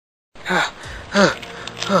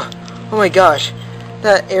Oh my gosh,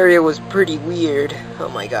 that area was pretty weird. Oh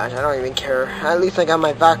my gosh, I don't even care. At least I got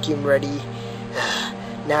my vacuum ready.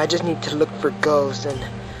 Now I just need to look for ghosts and...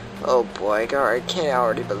 Oh boy, I can't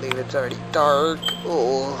already believe it's already dark.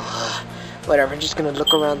 Oh, whatever, I'm just gonna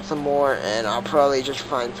look around some more and I'll probably just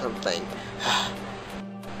find something.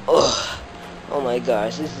 Oh my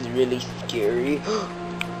gosh, this is really scary.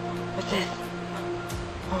 What's this?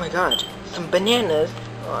 Oh my god, some bananas.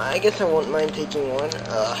 Oh, I guess I won't mind taking one.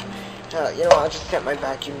 You know, I'll just set my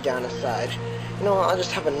vacuum down aside. You know, I'll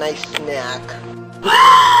just have a nice snack.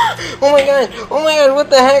 Oh my god, what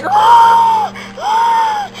the heck?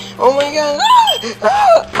 Oh my god.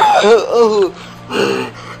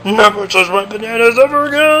 Never touch my bananas ever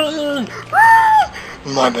again.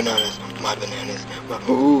 My bananas.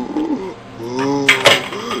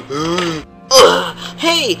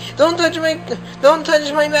 Hey, don't touch my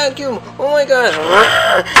vacuum. Oh my god.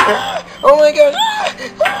 Oh my god.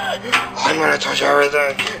 I'm gonna touch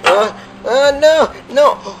everything.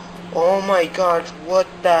 No. Oh my god, what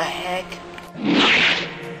the heck?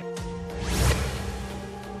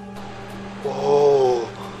 Oh,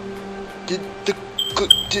 did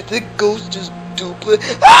the ghost just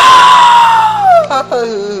duplicate?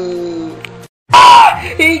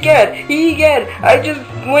 Egad! I just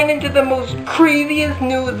went into the most craziest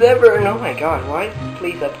news ever, and oh my god, why is this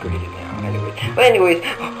place upgraded now? Anyways,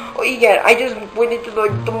 oh egad, I just went into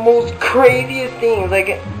like the most craziest things,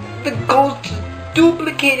 like the ghost just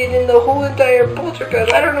duplicated in the whole entire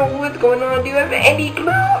poltergeist. I don't know what's going on. Do you have any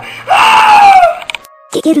clue?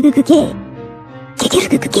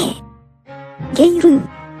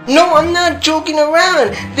 No, I'm not joking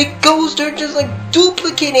around. The ghosts are just like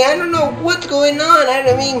duplicating. I don't know what's going on.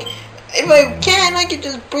 I mean, if I can, I could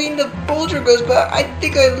just bring the poltergeist, but I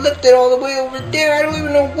think I left it all the way over there. I don't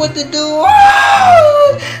even know what to do.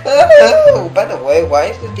 Oh, by the way, why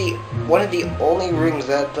is this one of the only rooms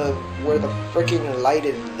where the freaking light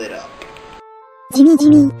is lit up? Jimmy.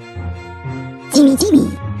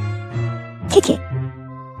 Keke.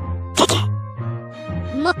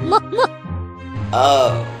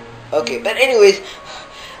 Oh, okay, but anyways,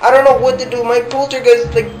 I don't know what to do. My poltergeist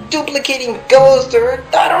is like duplicating ghosts, or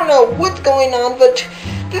I don't know what's going on, but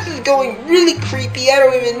this is going really creepy. I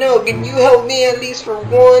don't even know. Can you help me at least for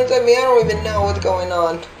once? I mean, I don't even know what's going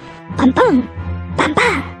on. Pam.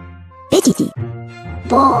 Veggie.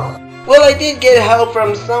 Ball. Well, I did get help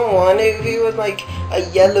from someone. He was like a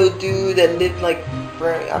yellow dude that lived like,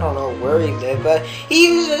 I don't know where he lived, but he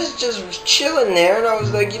was just chilling there, and I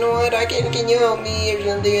was like, you know what, can you help me or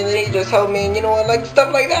something, and then he just helped me, and you know what, like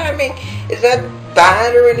stuff like that. I mean, is that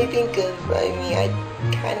bad or anything? Because I mean, I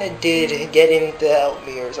kind of did get him to help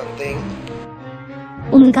me or something.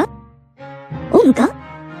 Omga?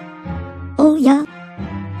 Oh yeah.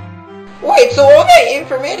 Wait, so all that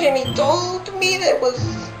information he told me that was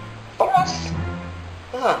false?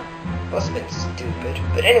 Must have been stupid.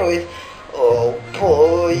 But anyways, oh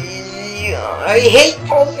boy, I hate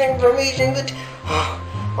false information, but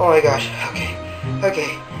oh my gosh,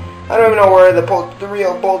 okay. I don't even know where the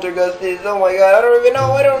real poltergeist is. Oh my god, I don't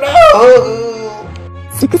know.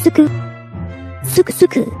 Suku.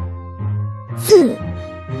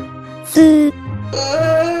 Su.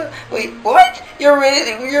 Wait, what? You're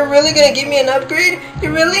really gonna give me an upgrade?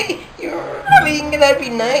 I mean, that'd be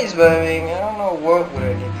nice, but I mean, I don't know what would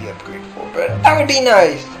I need the upgrade for, but that would be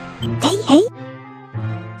nice. Hey.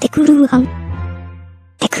 Tekuruhan.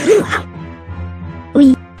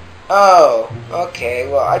 Oui. Oh, okay,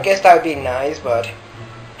 well, I guess that would be nice, but...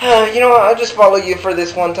 you know what, I'll just follow you for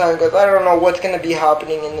this one time, because I don't know what's gonna be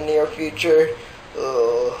happening in the near future.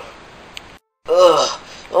 Oh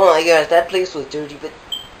my gosh, that place was dirty, but...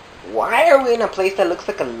 Why are we in a place that looks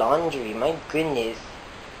like a laundry? My goodness.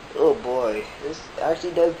 Oh boy, this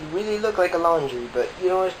actually does really look like a laundry, but you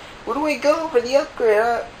know what? Where do I go for the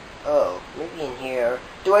upgrade? Oh, maybe in here.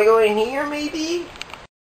 Do I go in here, maybe?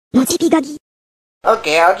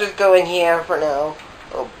 Okay, I'll just go in here for now.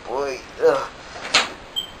 Oh boy.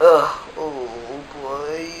 Oh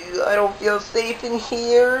boy. I don't feel safe in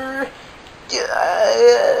here. You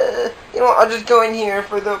know what? I'll just go in here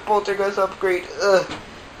for the poltergeist upgrade.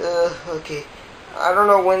 Okay. I don't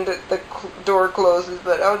know when the door closes,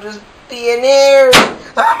 but I'll just be in here.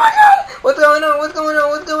 Oh my god! What's going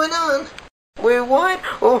on? Wait, what?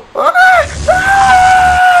 Oh,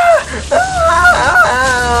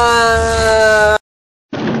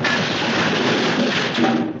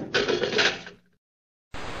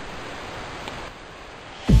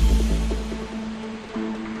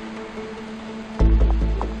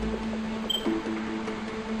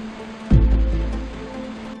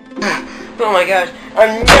 Oh my gosh,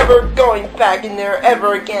 I'm never going back in there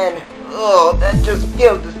ever again. Oh, that just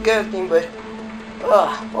feels disgusting, but...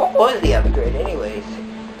 what was the upgrade anyways?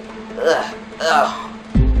 I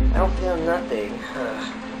don't feel nothing.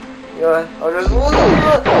 You know what? I'll just...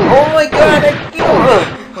 Oh my god, I feel...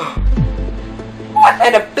 What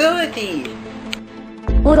an ability!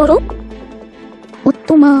 おろろおっ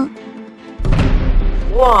とま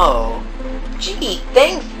Whoa. Gee,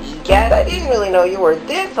 thanks, Egad. I didn't really know you were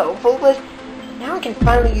this helpful, but now I can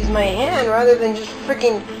finally use my hand rather than just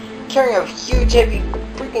freaking carrying a huge, heavy,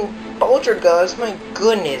 freaking poltergeist. My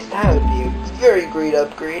goodness, that would be a very great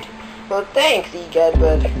upgrade. Well, thanks, Egad,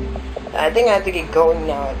 but I think I have to get going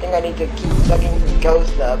now. I think I need to keep sucking this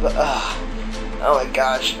ghost up. Oh my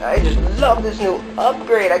gosh, I just love this new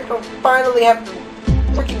upgrade. I can finally have to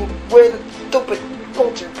freaking wear the stupid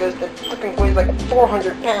poltergeist that freaking weighs like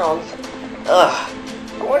 400 pounds. I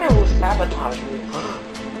wonder who sabotaged me.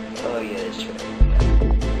 Oh yeah, that's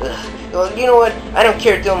right. Well, you know what? I don't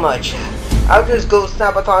care too much. I'll just go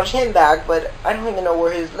sabotage him back, but I don't even know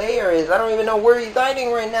where his lair is. I don't even know where he's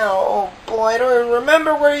hiding right now. Oh boy, I don't even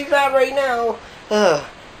remember where he's at right now.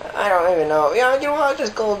 I don't even know. Yeah, you know what? I'll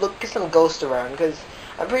just go look, get some ghosts around, because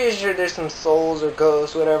I'm pretty sure there's some souls or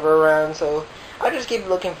ghosts, whatever, around, so I'll just keep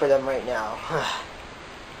looking for them right now.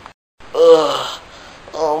 Ugh.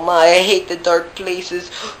 Oh my, I hate the dark places.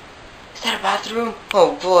 Is that a bathroom?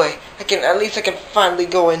 Oh boy, at least I can finally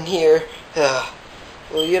go in here.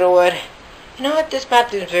 Well, you know what? You know what? This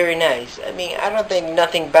bathroom is very nice. I mean, I don't think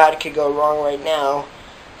nothing bad could go wrong right now.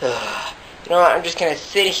 You know what? I'm just gonna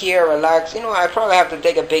sit here, relax. You know what? I probably have to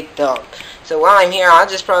take a big dump. So while I'm here, I'll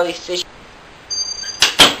just probably sit.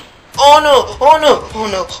 Oh no! Oh no! Oh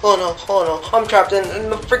no! Oh no! Oh no! I'm trapped in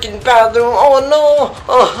the freaking bathroom. Oh no!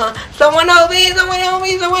 Oh, someone help me! Someone help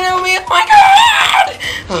me! Someone help me! Oh my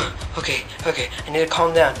god! Okay. I need to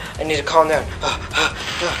calm down.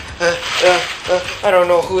 I don't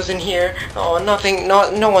know who's in here. Oh, nothing.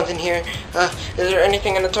 No one's in here. Is there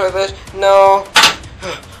anything in the toilet? No.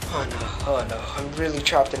 Oh no, I'm really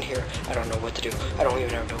trapped in here. I don't know what to do. I don't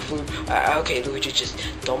even have no food. Okay, Luigi, just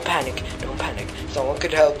don't panic. Someone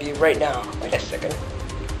could help you right now. Wait a second.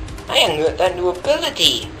 I have that new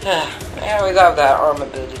ability. I always have that arm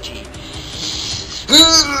ability.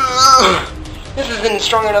 This isn't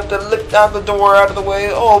strong enough to lift out the door out of the way.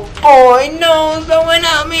 Oh boy, no! Someone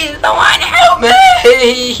help me! Someone help me!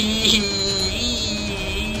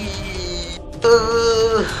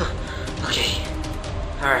 Okay.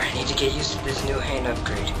 Alright, I need to get used to this new hand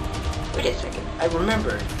upgrade. Wait a second, I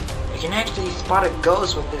remembered. I can actually spot a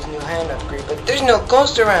ghost with this new hand upgrade, but there's no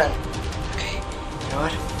ghost around. Okay, you know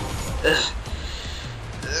what?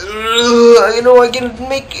 I know I can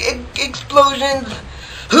make explosions.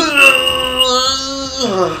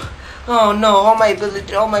 Oh no, all my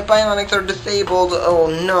bionics are disabled. Oh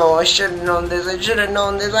no, I should have known this.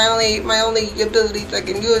 My only abilities I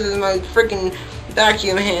can use is my freaking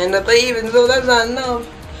vacuum hand, but even so, that's not enough.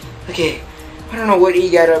 Okay, I don't know what he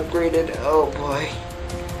got upgraded. Oh boy.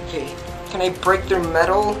 Okay, can I break through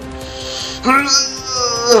metal?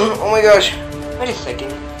 Oh my gosh. Wait a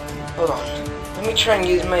second. Hold on. Let me try and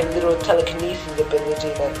use my little telekinesis ability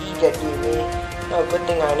that he got gave me. Oh, good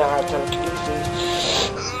thing I now have telekinesis.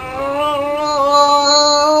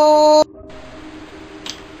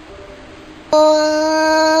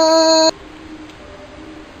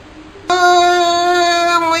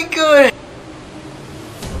 Oh my god!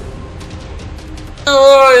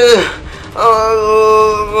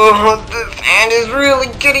 Oh, this hand is really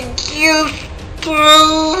getting used to.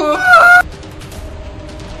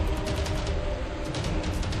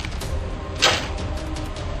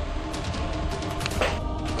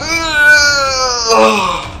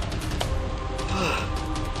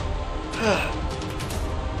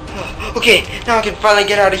 Okay, now I can finally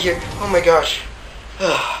get out of here. Oh my gosh.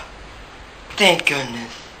 Thank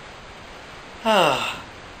goodness. I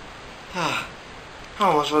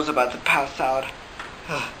almost was about to pass out.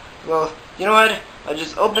 Well, you know what? I'll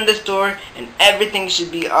just open this door and everything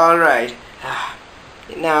should be alright.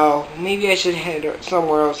 Now, maybe I should head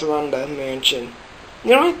somewhere else around the mansion.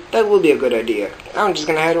 You know what? That will be a good idea. I'm just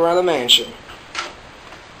gonna head around the mansion.